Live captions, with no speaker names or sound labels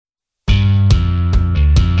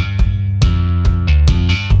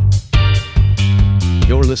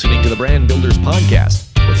listening to the Brand Builders Podcast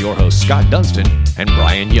with your hosts Scott Dunston and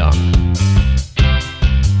Brian Young.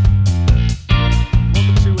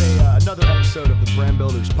 Welcome to another episode of the Brand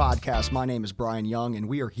Builders Podcast. My name is Brian Young, and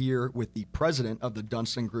we are here with the president of the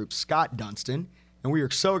Dunston Group, Scott Dunston. And we are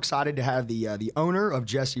so excited to have the owner of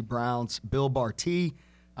Jesse Brown's, Bill Bartee.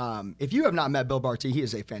 If you have not met Bill Bartee, he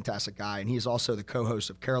is a fantastic guy, and he is also the co-host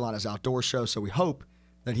of Carolina's Outdoor Show. So we hope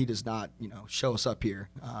that he does not, show us up here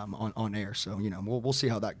on air. So we'll see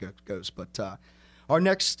how that goes. But our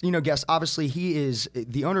next guest, obviously, he is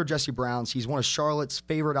the owner of Jesse Brown's. He's one of Charlotte's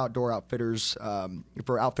favorite outdoor outfitters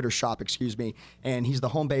for Outfitters Shop, and he's the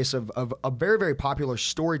home base of a very, very popular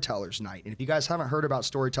Storytellers Night. And if you guys haven't heard about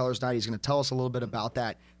Storytellers Night, he's going to tell us a little bit about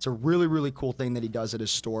that. It's a really, really cool thing that he does at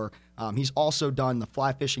his store. He's also done the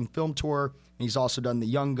Fly Fishing Film Tour. And he's also done the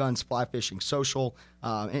Young Guns Fly Fishing Social.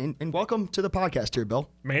 And welcome to the podcast here, Bill.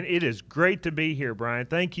 Man, it is great to be here, Brian.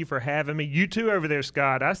 Thank you for having me. You too over there,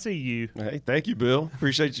 Scott. I see you. Hey, thank you, Bill.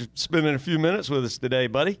 Appreciate you spending a few minutes with us today,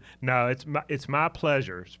 buddy. No, it's my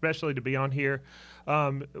pleasure, especially to be on here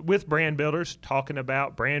with Brand Builders, talking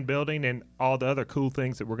about brand building and all the other cool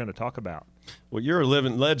things that we're going to talk about. Well, you're a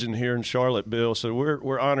living legend here in Charlotte, Bill, so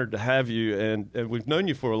we're honored to have you. And we've known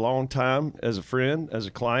you for a long time as a friend, as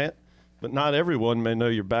a client. But not everyone may know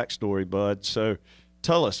your backstory, bud. So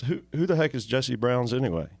tell us, who the heck is Jesse Brown's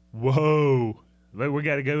anyway? Whoa. But we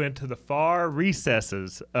got to go into the far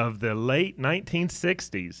recesses of the late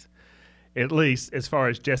 1960s, at least as far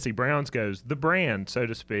as Jesse Brown's goes, the brand, so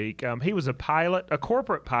to speak. He was a pilot, a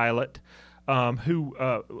corporate pilot who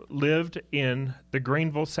lived in the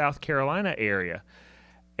Greenville, South Carolina area.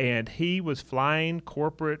 And he was flying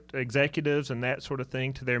corporate executives and that sort of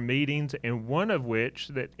thing to their meetings, and one of which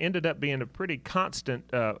that ended up being a pretty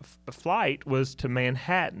constant flight was to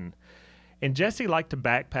Manhattan. And Jesse liked to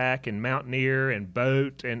backpack and mountaineer and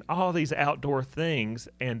boat and all these outdoor things,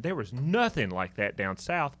 and there was nothing like that down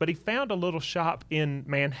south. But he found a little shop in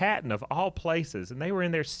Manhattan, of all places, and they were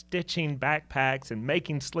in there stitching backpacks and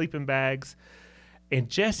making sleeping bags. And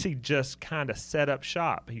Jesse just kind of set up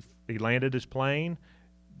shop. He landed his plane,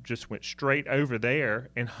 just went straight over there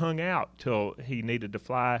and hung out till he needed to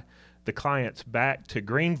fly the clients back to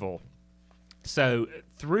Greenville. So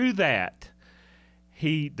through that,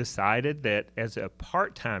 he decided that as a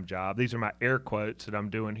part-time job, these are my air quotes that I'm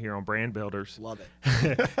doing here on Brand Builders. Love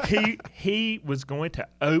it. he was going to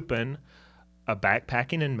open a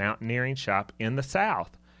backpacking and mountaineering shop in the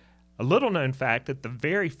South. A little-known fact that the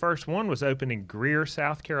very first one was opened in Greer,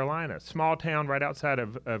 South Carolina, a small town right outside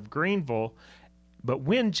of Greenville. But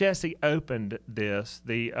when Jesse opened this,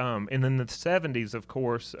 and in the 70s, of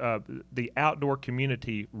course, the outdoor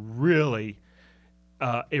community really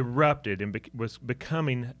erupted and was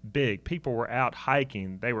becoming big. People were out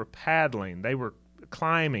hiking. They were paddling. They were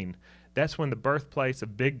climbing. That's when the birthplace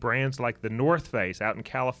of big brands like the North Face out in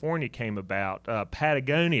California came about,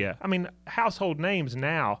 Patagonia. I mean, household names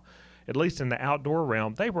now, at least in the outdoor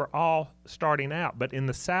realm, they were all starting out. But in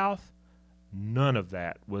the South, none of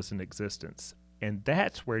that was in existence. And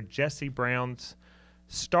that's where Jesse Brown's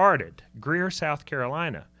started, Greer, South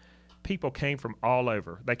Carolina. People came from all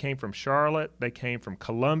over. They came from Charlotte. They came from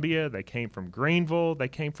Columbia. They came from Greenville. They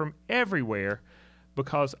came from everywhere,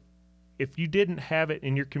 because if you didn't have it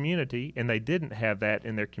in your community, and they didn't have that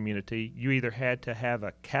in their community, you either had to have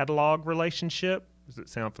a catalog relationship. Does it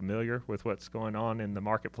sound familiar with what's going on in the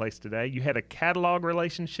marketplace today? You had a catalog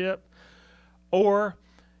relationship, or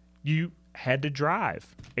you had to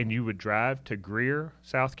drive, and you would drive to Greer,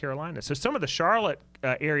 South Carolina. So some of the Charlotte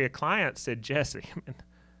area clients said, Jesse, man,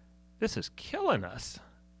 this is killing us.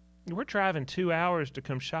 We're driving 2 hours to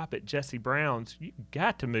come shop at Jesse Brown's. You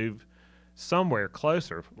got to move somewhere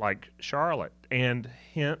closer, like Charlotte, and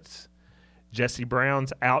hence Jesse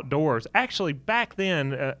Brown's Outdoors. Actually, back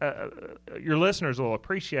then, your listeners will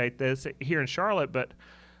appreciate this here in Charlotte, but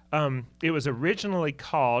it was originally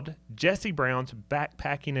called Jesse Brown's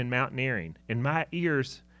Backpacking and Mountaineering. And my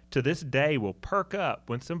ears to this day will perk up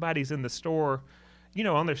when somebody's in the store,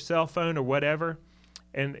 on their cell phone or whatever,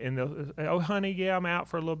 and they'll say, oh, honey, yeah, I'm out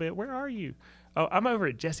for a little bit. Where are you? Oh, I'm over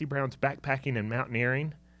at Jesse Brown's Backpacking and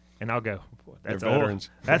Mountaineering. And I'll go, that's old.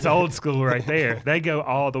 That's old school right there. They go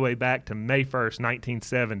all the way back to May 1st,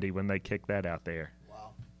 1970 when they kicked that out there.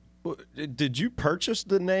 Well, did you purchase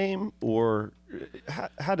the name, or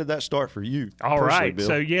how did that start for you? All right. Bill?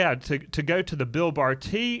 So, yeah, to go to the Bill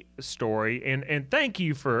Bartee story, and thank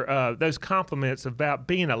you for those compliments about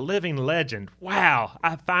being a living legend. Wow,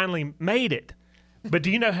 I finally made it. But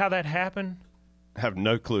do you know how that happened? I have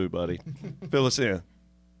no clue, buddy. Fill us in.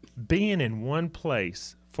 Being in one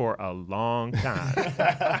place for a long time.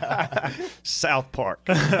 South Park.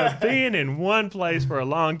 Being in one place for a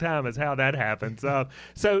long time is how that happens.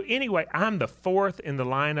 So anyway, I'm the fourth in the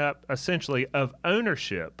lineup, essentially, of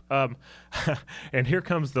ownership. And here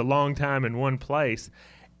comes the long time in one place.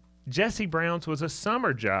 Jesse Brown's was a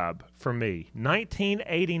summer job for me,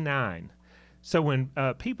 1989. So when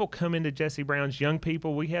people come into Jesse Brown's, young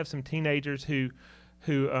people, we have some teenagers who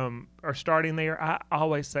are starting there. I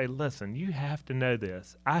always say, listen, you have to know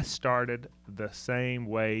this. I started the same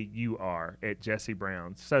way you are at Jesse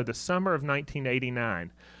Brown's. So the summer of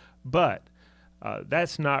 1989. But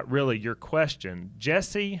that's not really your question.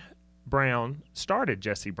 Jesse Brown started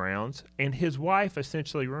Jesse Brown's, and his wife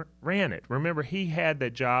essentially ran it. Remember, he had the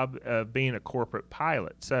job of being a corporate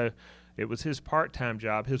pilot. So it was his part-time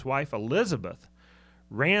job. His wife, Elizabeth,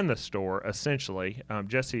 ran the store, essentially.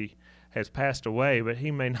 Jesse has passed away, but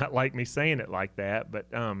he may not like me saying it like that, but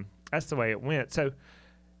that's the way it went. So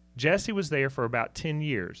Jesse was there for about 10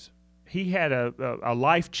 years. He had a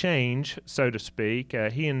life change, so to speak.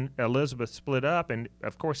 He and Elizabeth split up, and,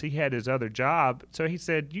 of course, he had his other job. So he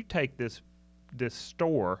said, you take this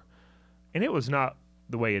store, and it was not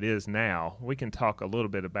the way it is now. We can talk a little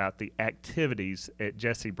bit about the activities at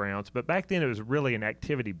Jesse Brown's, but back then it was really an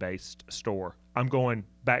activity-based store. I'm going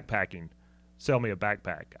backpacking. Sell me a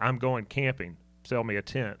backpack. I'm going camping. Sell me a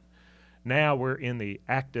tent. Now we're in the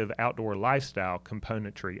active outdoor lifestyle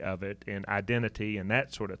componentry of it and identity and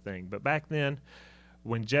that sort of thing. But back then,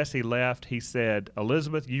 when Jesse left, he said,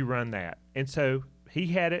 Elizabeth, you run that. And so he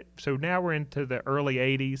had it. So now we're into the early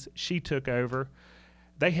 80s. She took over.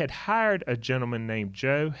 They had hired a gentleman named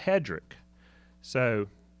Joe Hedrick. So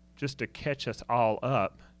just to catch us all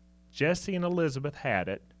up, Jesse and Elizabeth had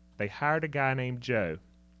it. They hired a guy named Joe.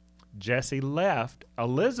 Jesse left.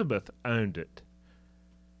 Elizabeth owned it.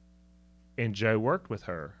 And Joe worked with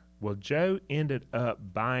her. Well, Joe ended up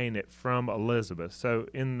buying it from Elizabeth. So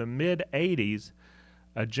in the mid-'80s,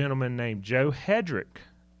 a gentleman named Joe Hedrick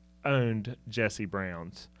owned Jesse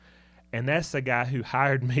Brown's. And that's the guy who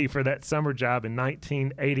hired me for that summer job in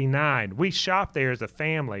 1989. We shopped there as a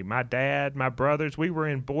family. My dad, my brothers, we were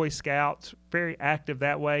in Boy Scouts, very active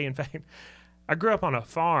that way. In fact, I grew up on a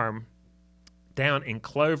farm down in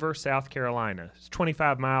Clover, South Carolina. It's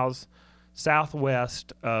 25 miles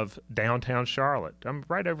southwest of downtown Charlotte. I'm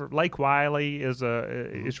right over Lake Wiley is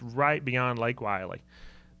right beyond Lake Wiley.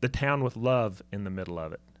 The town with love in the middle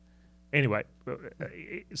of it. Anyway,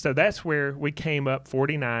 so that's where we came up,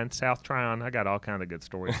 49 South Tryon. I got all kinds of good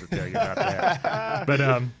stories to tell you about that. But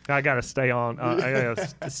I got to stay on. I got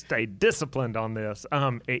to stay disciplined on this.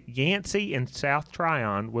 At Yancey and South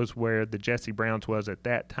Tryon was where the Jesse Brown's was at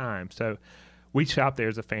that time. So we shopped there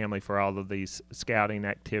as a family for all of these scouting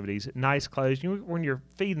activities. Nice clothes. When you're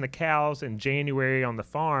feeding the cows in January on the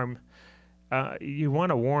farm, you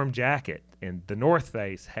want a warm jacket. And the North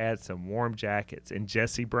Face had some warm jackets. And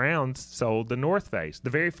Jesse Brown's sold the North Face. The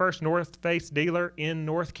very first North Face dealer in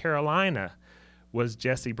North Carolina was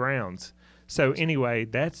Jesse Brown's. So anyway,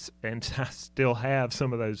 and I still have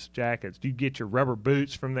some of those jackets. You get your rubber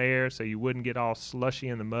boots from there so you wouldn't get all slushy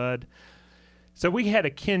in the mud. So we had a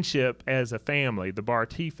kinship as a family, the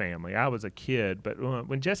Bartee family. I was a kid, but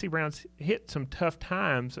when Jesse Brown's hit some tough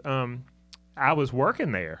times, I was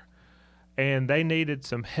working there, and they needed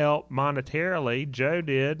some help monetarily. Joe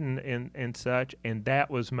did, and such, and that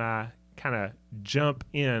was my kind of jump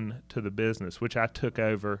in to the business, which I took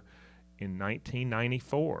over in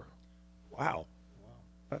 1994. Wow.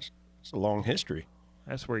 That's a long history.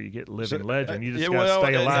 That's where you get living legend. You just got to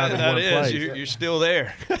stay alive in one place. You're still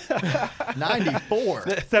there. 94.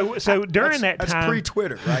 So during that time, that's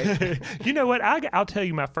pre-Twitter, right? You know what? I'll tell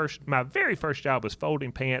you, my very first job was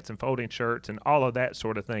folding pants and folding shirts and all of that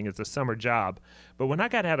sort of thing as a summer job. But when I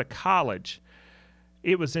got out of college,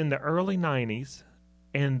 it was in the early 90s,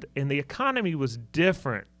 and the economy was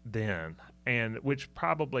different then, and which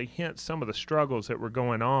probably hints some of the struggles that were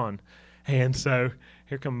going on. And so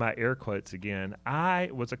here come my air quotes again.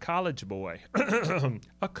 I was a college boy,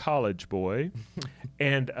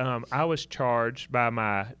 and I was charged by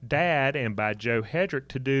my dad and by Joe Hedrick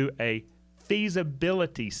to do a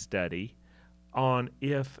feasibility study on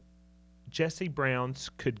if Jesse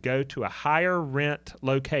Brown's could go to a higher rent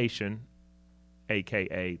location,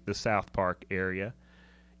 a.k.a. the South Park area,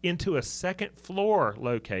 into a second floor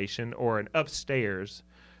location or an upstairs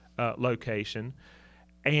location,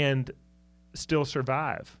 and still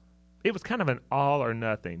survive. It was kind of an all or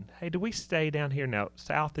nothing. Hey, do we stay down here now?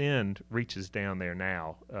 South End reaches down there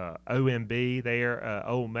now. OMB there,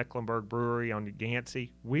 Old Mecklenburg Brewery on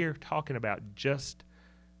Yancey. We're talking about just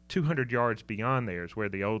 200 yards beyond there is where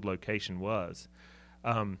the old location was.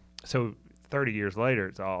 So 30 years later,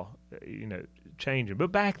 it's all, changing.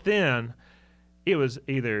 But back then, it was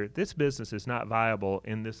either this business is not viable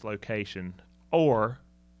in this location, or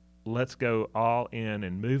let's go all in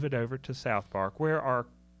and move it over to South Park, where our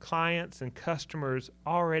clients and customers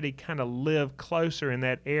already kind of live closer in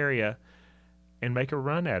that area, and make a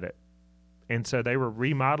run at it. And so they were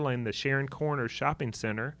remodeling the Sharon Corners Shopping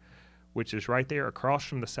Center, which is right there across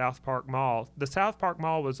from the South Park Mall. The South Park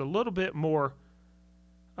Mall was a little bit more,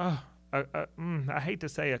 I hate to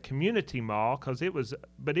say a community mall,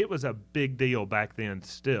 but it was a big deal back then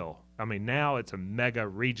still. I mean, now it's a mega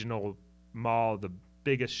regional mall, the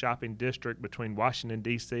biggest shopping district between Washington,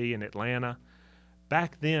 D.C. and Atlanta.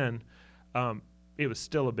 Back then, it was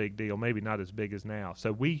still a big deal, maybe not as big as now.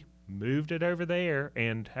 So we moved it over there,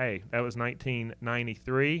 and hey, that was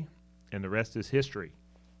 1993, and the rest is history.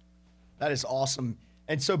 That is awesome.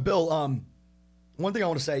 And so, Bill, one thing I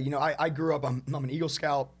want to say, I grew up, I'm an Eagle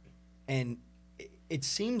Scout, and it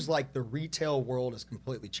seems like the retail world has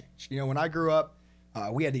completely changed. When I grew up,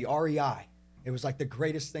 we had the REI. It was like the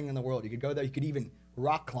greatest thing in the world. You could go there, you could even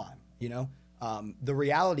rock climb, The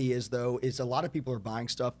reality is, though, is a lot of people are buying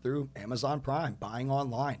stuff through Amazon Prime, buying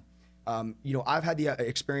online. I've had the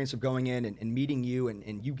experience of going in and meeting you,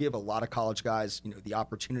 and you give a lot of college guys, the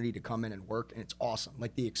opportunity to come in and work, and it's awesome.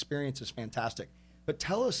 Like, the experience is fantastic. But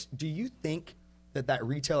tell us, do you think that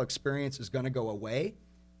retail experience is going to go away,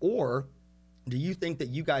 or do you think that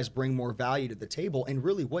you guys bring more value to the table? And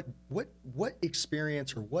really, what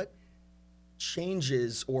experience or what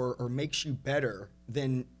changes or makes you better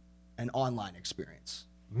than an online experience?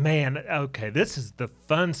 Man, okay, this is the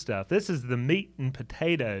fun stuff. This is the meat and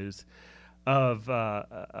potatoes of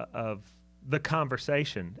the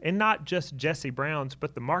conversation, and not just Jesse Brown's,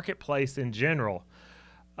 but the marketplace in general.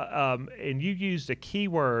 And you used a key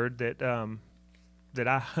word that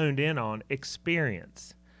I honed in on: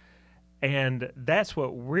 experience, and that's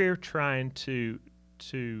what we're trying to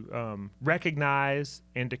recognize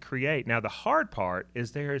and to create. Now, the hard part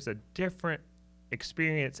is there is a different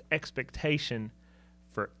experience expectation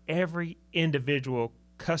for every individual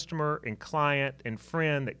customer and client and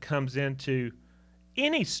friend that comes into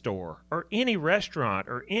any store or any restaurant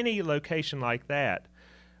or any location like that.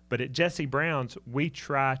 But at Jesse Brown's, we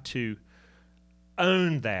try to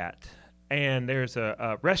own that. And there's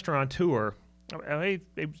a restaurateur, it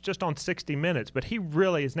was just on 60 Minutes, but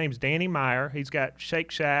his name's Danny Meyer. He's got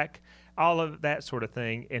Shake Shack, all of that sort of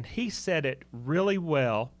thing. And he said it really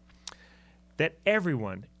well, that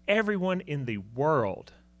everyone in the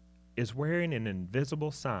world is wearing an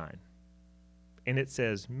invisible sign, and it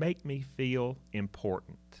says, "Make me feel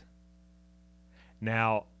important."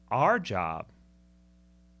 Now, our job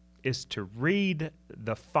is to read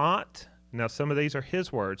the font. Now, some of these are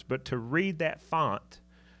his words, but to read that font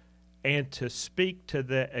and to speak to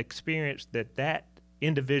the experience that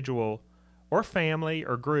individual or family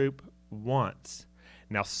or group wants.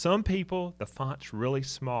 Now, some people, the font's really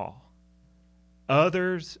small.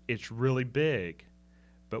 Others, it's really big,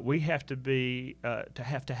 but we have to be to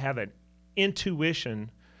have an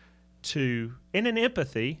intuition and an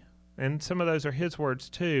empathy, and some of those are his words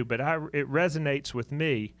too. But it resonates with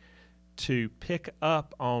me to pick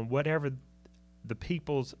up on whatever the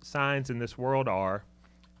people's signs in this world are,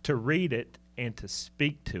 to read it and to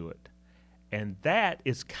speak to it, and that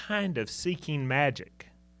is kind of seeking magic.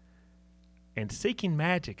 And seeking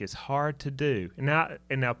magic is hard to do. And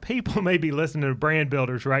now people may be listening to Brand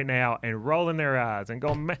Builders right now and rolling their eyes and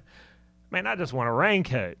going, man, I just want a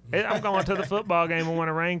raincoat. I'm going to the football game and want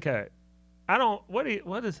a raincoat. What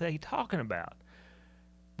is he talking about?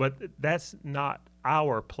 But that's not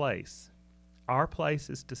our place. Our place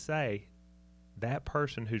is to say that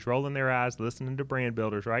person who's rolling their eyes listening to Brand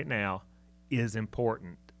Builders right now is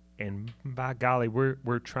important. And by golly,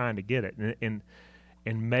 we're trying to get it and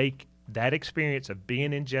make that experience of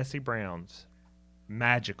being in Jesse Brown's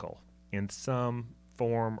magical in some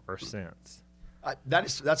form or sense.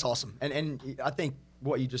 That's awesome, and I think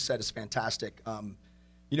what you just said is fantastic.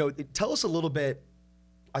 Tell us a little bit.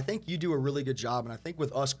 I think you do a really good job, and I think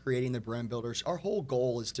with us creating the Brand Builders, our whole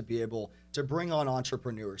goal is to be able to bring on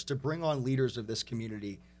entrepreneurs, to bring on leaders of this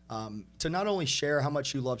community, to not only share how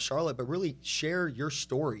much you love Charlotte, but really share your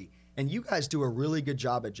story. And you guys do a really good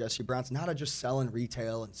job at Jesse Brown's, not just selling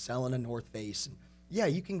retail and selling a North Face. And yeah,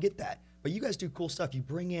 you can get that, but you guys do cool stuff. You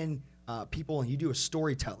bring in people and you do a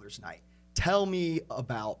storytellers night. Tell me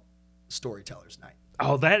about storytellers night.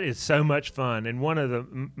 Oh, that is so much fun, and one of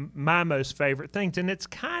my most favorite things. And it's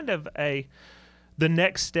kind of the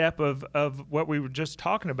next step of what we were just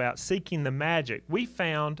talking about, seeking the magic. We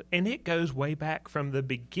found, and it goes way back from the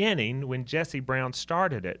beginning when Jesse Brown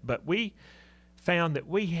started it, but we found that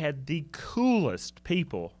we had the coolest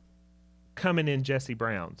people coming in Jesse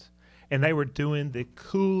Brown's, and they were doing the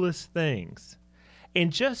coolest things.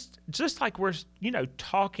 And just like we're,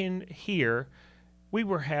 talking here, we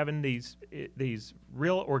were having these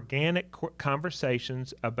real organic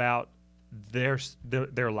conversations about their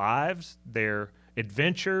lives, their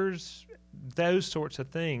adventures, those sorts of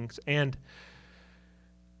things. And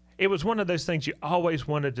it was one of those things you always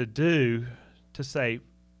wanted to do, to say,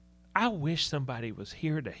 I wish somebody was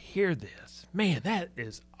here to hear this. Man, that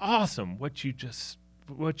is awesome what you just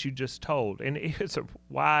told. And it's a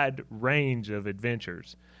wide range of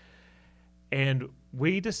adventures. And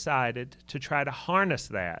we decided to try to harness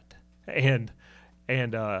that. And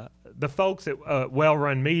the folks at Well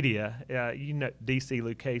Run Media, DC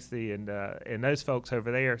Lucchese and those folks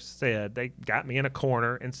over there said, they got me in a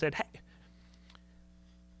corner and said, hey,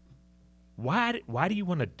 why do you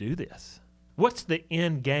want to do this? What's the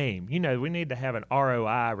end game? We need to have an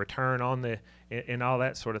ROI, return on and all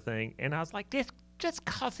that sort of thing. And I was like, this just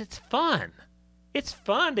because it's fun. It's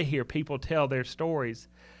fun to hear people tell their stories.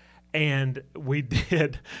 And we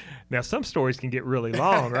did. Now, some stories can get really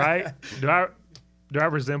long, right? Do I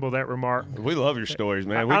resemble that remark? We love your stories,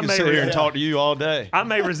 man. We can sit here and talk to you all day. I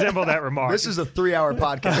may resemble that remark. This is a 3-hour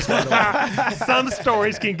podcast, by the way. Some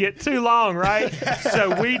stories can get too long, right?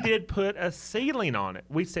 So we did put a ceiling on it.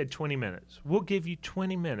 We said 20 minutes. We'll give you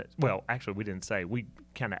 20 minutes. Well, actually, we didn't say. We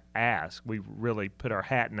kind of asked. We really put our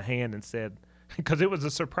hat in the hand and said, because it was a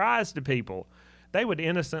surprise to people. They would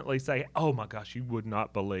innocently say, oh, my gosh, you would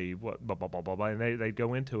not believe what, blah, blah, blah, blah, blah, and they'd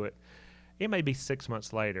go into it. It may be 6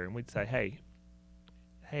 months later, and we'd say, hey,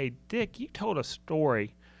 Dick, you told a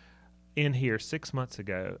story in here 6 months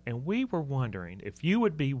ago, and we were wondering if you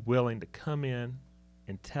would be willing to come in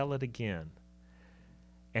and tell it again.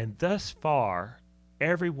 And thus far,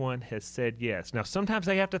 everyone has said yes. Now, sometimes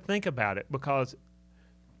they have to think about it because,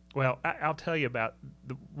 well, I'll tell you about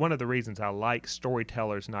one of the reasons I like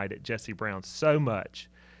Storytellers Night at Jesse Brown so much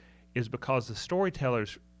is because the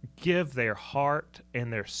storytellers give their heart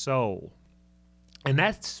and their soul. And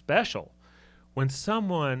that's special. When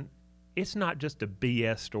someone, it's not just a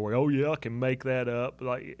BS story. Oh yeah, I can make that up.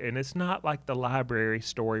 And it's not like the library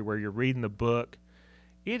story where you're reading the book.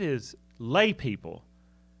 It is lay people,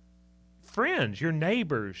 friends, your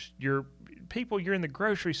neighbors, your people you're in the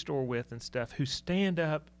grocery store with and stuff, who stand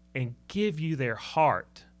up and give you their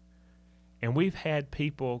heart. And we've had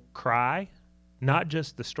people cry, not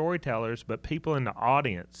just the storytellers, but people in the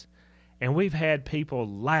audience. And we've had people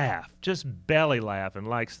laugh, just belly laughing,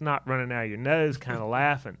 like snot running out of your nose kind of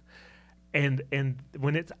laughing. And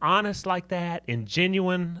when it's honest like that and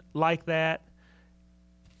genuine like that,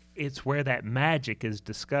 it's where that magic is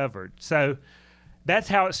discovered. So that's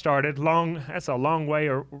how it started. That's a long way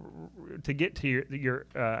to get to your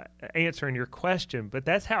answering your question, but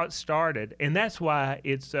that's how it started. And that's why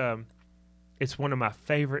it's one of my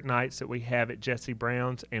favorite nights that we have at Jesse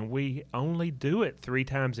Brown's, and we only do it 3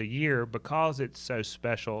 times a year because it's so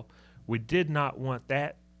special. We did not want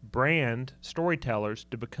that brand, Storytellers,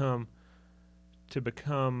 to become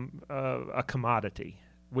a commodity.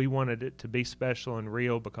 We wanted it to be special and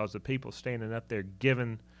real because the people standing up there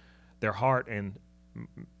giving their heart and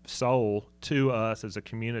soul to us as a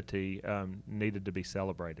community needed to be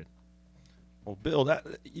celebrated. Well, Bill,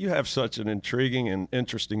 you have such an intriguing and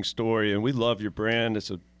interesting story, and we love your brand.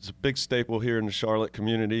 It's a big staple here in the Charlotte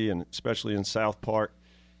community, and especially in South Park.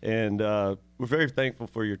 And we're very thankful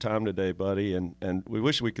for your time today, buddy. And we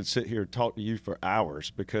wish we could sit here and talk to you for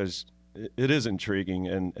hours because it is intriguing,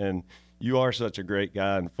 and you are such a great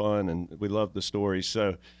guy and fun, and we love the stories.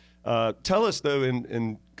 So tell us, though,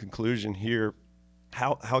 in conclusion here,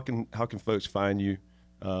 how can folks find you?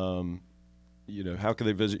 How can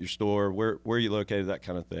they visit your store? Where are you located? That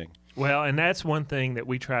kind of thing. Well, and that's one thing that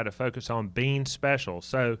we try to focus on, being special.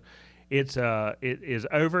 So it is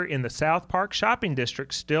over in the South Park Shopping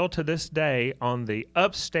District still to this day on the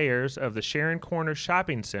upstairs of the Sharon Corners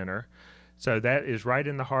Shopping Center. So that is right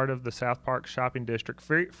in the heart of the South Park Shopping District.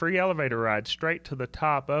 Free elevator ride straight to the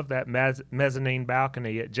top of that mezzanine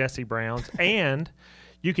balcony at Jesse Brown's. And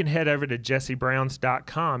you can head over to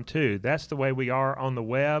jessebrowns.com too. That's the way we are on the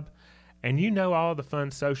web. And all the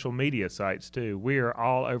fun social media sites, too. We are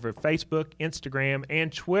all over Facebook, Instagram,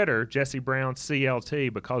 and Twitter, Jesse Brown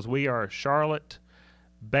CLT, because we are a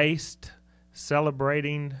Charlotte-based,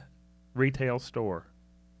 celebrating retail store.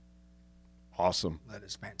 Awesome. That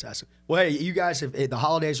is fantastic. Well, hey, you guys, if the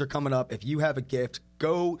holidays are coming up, if you have a gift,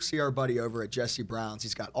 go see our buddy over at Jesse Brown's.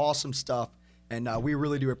 He's got awesome stuff, and we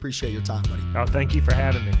really do appreciate your time, buddy. Oh, thank you for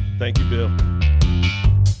having me. Thank you, Bill.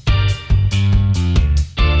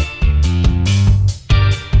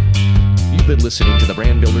 You've been listening to the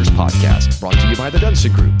Brand Builders Podcast, brought to you by the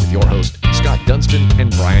Dunston Group with your host, Scott Dunston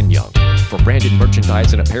and Brian Young. For branded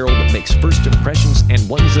merchandise and apparel that makes first impressions and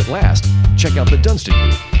ones that last, check out the Dunston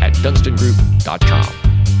Group at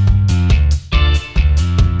dunstongroup.com.